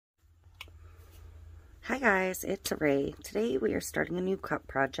Hi guys, it's Rae. Today we are starting a new cup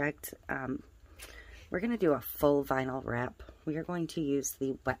project. We're going to do a full vinyl wrap. We are going to use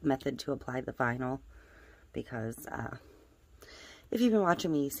the wet method to apply the vinyl because if you've been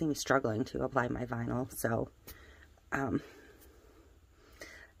watching me, you see me struggling to apply my vinyl. So I'm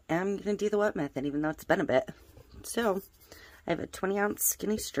going to do the wet method even though it's been a bit. So I have a 20-ounce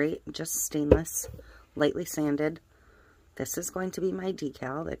skinny straight, just stainless, lightly sanded. This is going to be my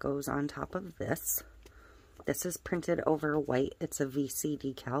decal that goes on top of this. This is printed over white. It's a VC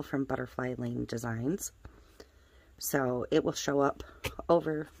decal from Butterfly Lane Designs. So it will show up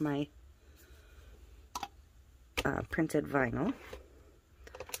over my printed vinyl.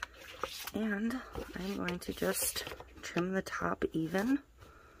 And I'm going to just trim the top even.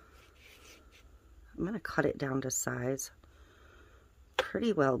 I'm going to cut it down to size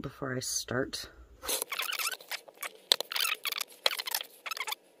pretty well before I start.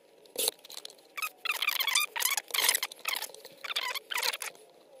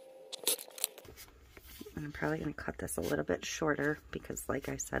 I'm probably going to cut this a little bit shorter because, like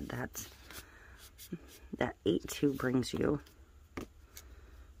I said, that 8-2 brings you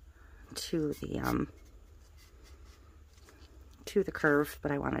to the curve,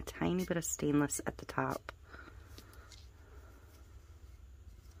 but I want a tiny bit of stainless at the top.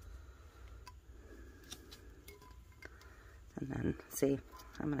 And then, see,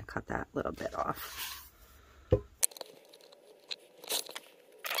 I'm going to cut that little bit off.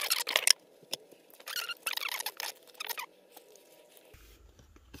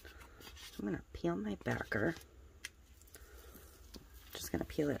 I'm going to peel my backer. Just going to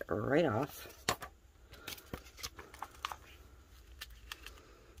peel it right off.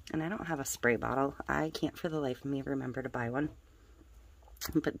 And I don't have a spray bottle. I can't for the life of me remember to buy one.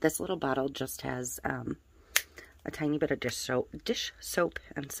 But this little bottle just has a tiny bit of dish soap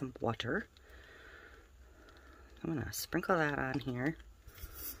and some water. I'm going to sprinkle that on here.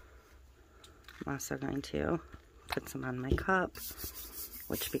 I'm also going to put some on my cup,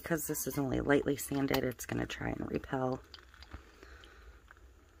 which, because this is only lightly sanded, it's going to try and repel.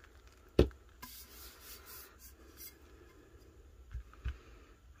 And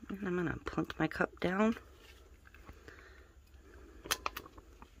I'm going to plunk my cup down.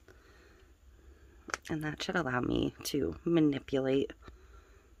 And that should allow me to manipulate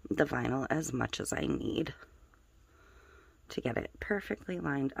the vinyl as much as I need to get it perfectly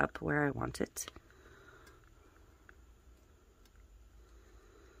lined up where I want it.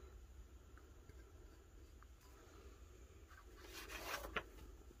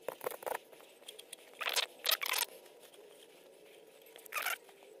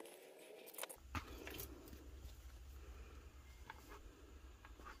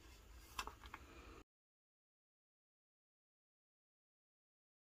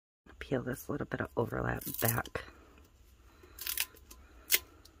 Peel this little bit of overlap back.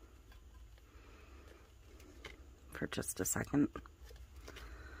 For just a second.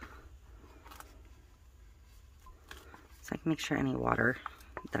 So I can make sure any water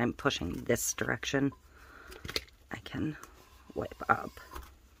that I'm pushing this direction, I can wipe up.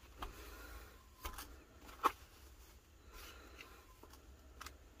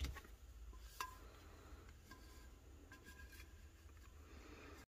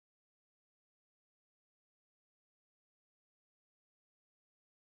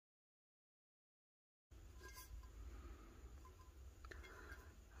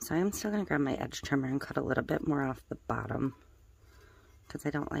 So I'm still going to grab my edge trimmer and cut a little bit more off the bottom because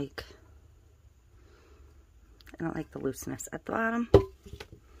I don't like the looseness at the bottom.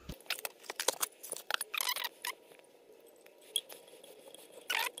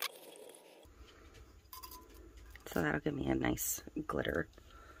 So that'll give me a nice glitter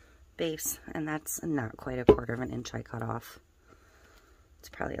base, and that's not quite a 1/4 of an inch I cut off. It's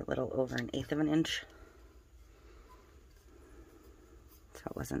probably a little over 1/8 of an inch. So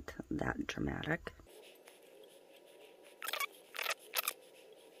it wasn't that dramatic.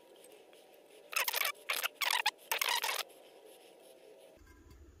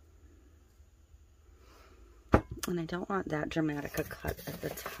 And I don't want that dramatic a cut at the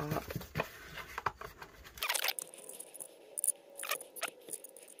top.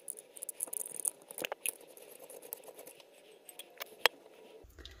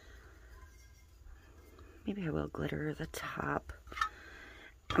 Maybe I will glitter the top.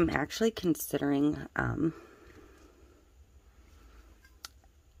 I'm actually considering I'm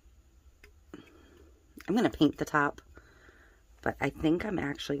going to paint the top, but I think I'm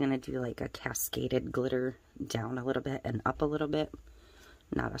actually going to do like a cascaded glitter down a little bit and up a little bit,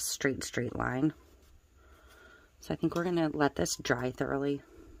 not a straight line. So I think we're going to let this dry thoroughly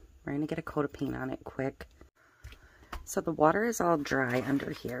We're going to get a coat of paint on it quick. So the water is all dry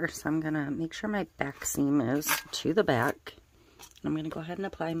under here, so I'm going to make sure my back seam is to the back. And I'm going to go ahead and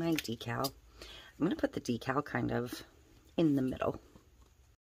apply my decal. I'm going to put the decal kind of in the middle.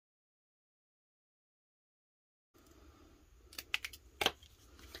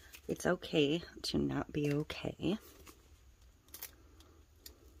 It's okay to not be okay.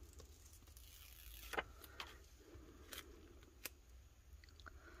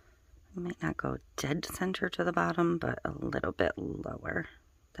 I might not go dead center to the bottom, but a little bit lower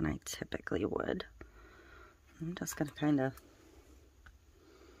than I typically would. I'm just going to kind of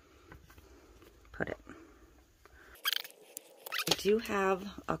put it. I do have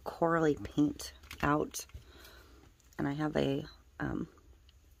a corally paint out, and I have a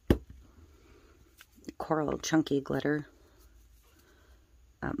coral chunky glitter.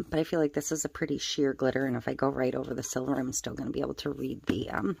 But I feel like this is a pretty sheer glitter, and if I go right over the silver, I'm still going to be able to read the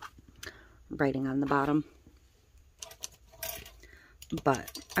writing on the bottom.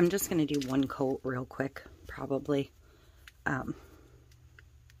 But I'm just going to do one coat real quick, probably. And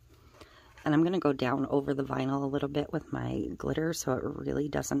I'm going to go down over the vinyl a little bit with my glitter, so it really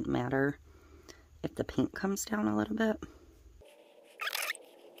doesn't matter if the paint comes down a little bit.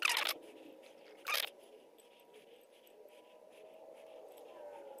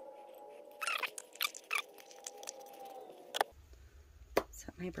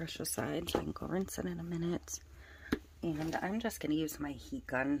 Set my brush aside so I can go rinse it in a minute. And I'm just going to use my heat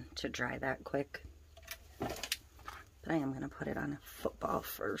gun to dry that quick. But I am going to put it on a football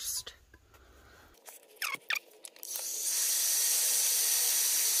first.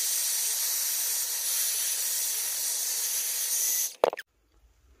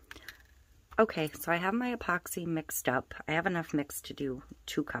 Okay, so I have my epoxy mixed up. I have enough mixed to do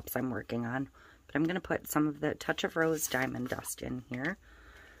 2 cups I'm working on. But I'm going to put some of the Touch of Rose Diamond Dust in here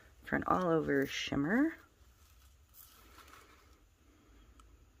for an all-over shimmer.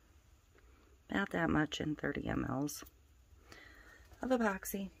 About that much in 30 mLs of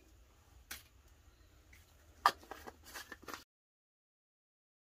epoxy.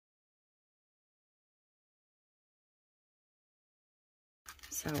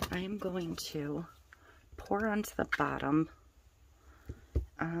 So I am going to pour onto the bottom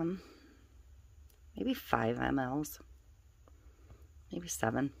maybe 5 mLs, maybe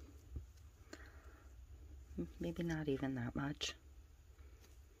 7, maybe not even that much.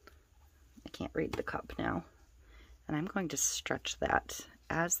 I can't read the cup now. And I'm going to stretch that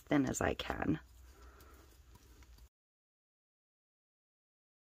as thin as I can.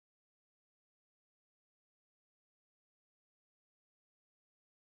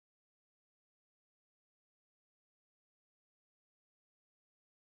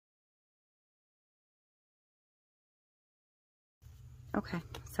 Okay,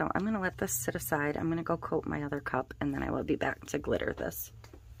 so I'm going to let this sit aside. I'm going to go coat my other cup, and then I will be back to glitter this.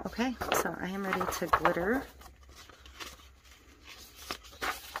 Okay, so I am ready to glitter.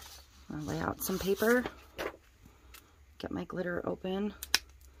 I'll lay out some paper, get my glitter open.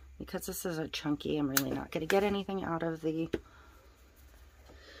 Because this is a chunky, I'm really not going to get anything out of the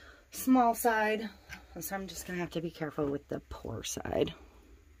small side. So I'm just going to have to be careful with the pour side.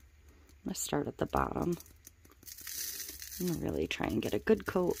 I'm going to start at the bottom. I'm going to really try and get a good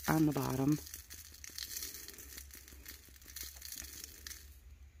coat on the bottom.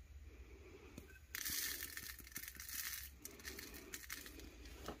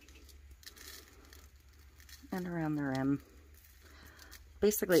 And around the rim.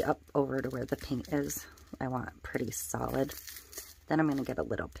 Basically up over to where the paint is. I want it pretty solid. Then I'm going to get a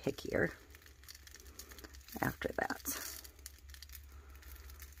little pickier after that.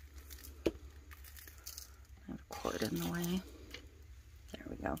 I have a cord in the way. There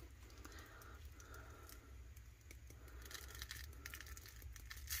we go.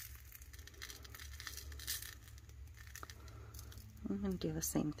 I'm going to do the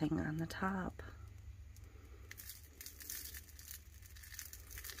same thing on the top.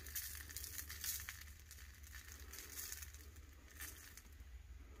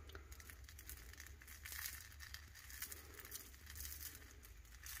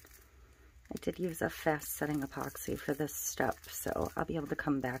 I did use a fast setting epoxy for this step, so I'll be able to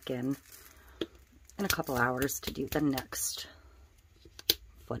come back in a couple hours to do the next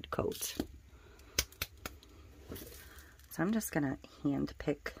foot coat. So I'm just going to hand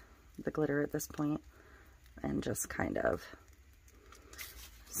pick the glitter at this point and just kind of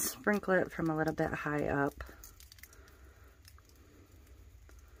sprinkle it from a little bit high up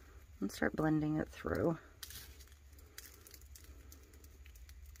and start blending it through.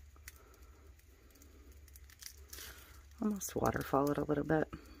 Almost waterfall it a little bit.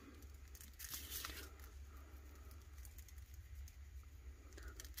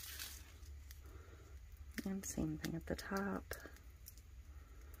 And same thing at the top.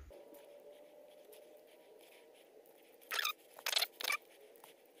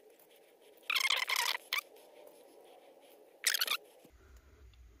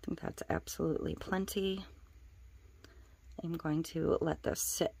 I think that's absolutely plenty. I'm going to let this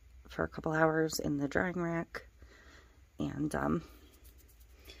sit for a couple hours in the drying rack, and I'm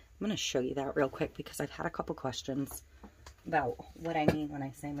going to show you that real quick because I've had a couple questions about what I mean when I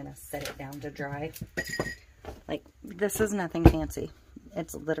say I'm going to set it down to dry. Like, this is nothing fancy.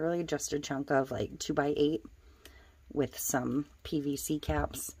 It's literally just a chunk of like 2x8 with some PVC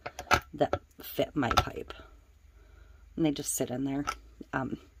caps that fit my pipe, and they just sit in there.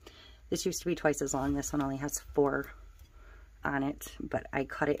 This used to be twice as long. This one only has 4 on it, but I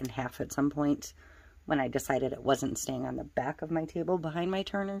cut it in half at some point when I decided it wasn't staying on the back of my table behind my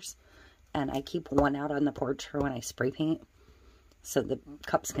turners. And I keep one out on the porch for when I spray paint, so the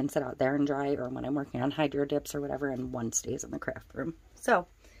cups can sit out there and dry, or when I'm working on hydro dips or whatever, and one stays in the craft room. So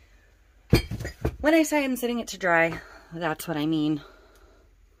when I say I'm setting it to dry, that's what I mean.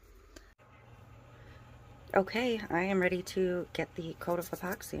 Okay, I am ready to get the coat of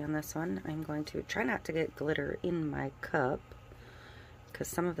epoxy on this one. I'm going to try not to get glitter in my cup, because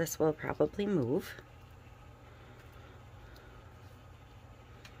some of this will probably move.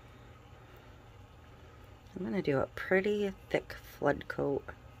 I'm going to do a pretty thick flood coat,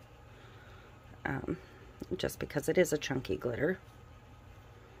 just because it is a chunky glitter.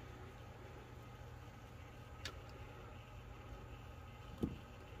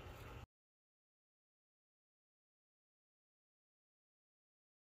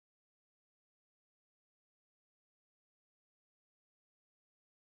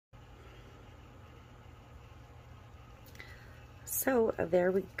 So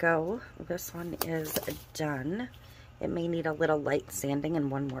there we go. This one is done. It may need a little light sanding and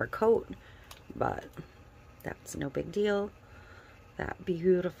one more coat, but that's no big deal. That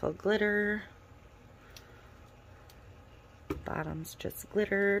beautiful glitter. Bottom's just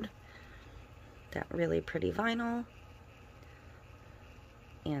glittered. That really pretty vinyl.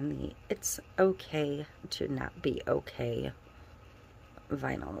 And the It's Okay to Not Be Okay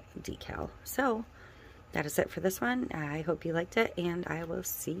vinyl decal. So that is it for this one. I hope you liked it, and I will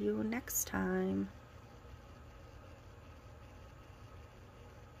see you next time.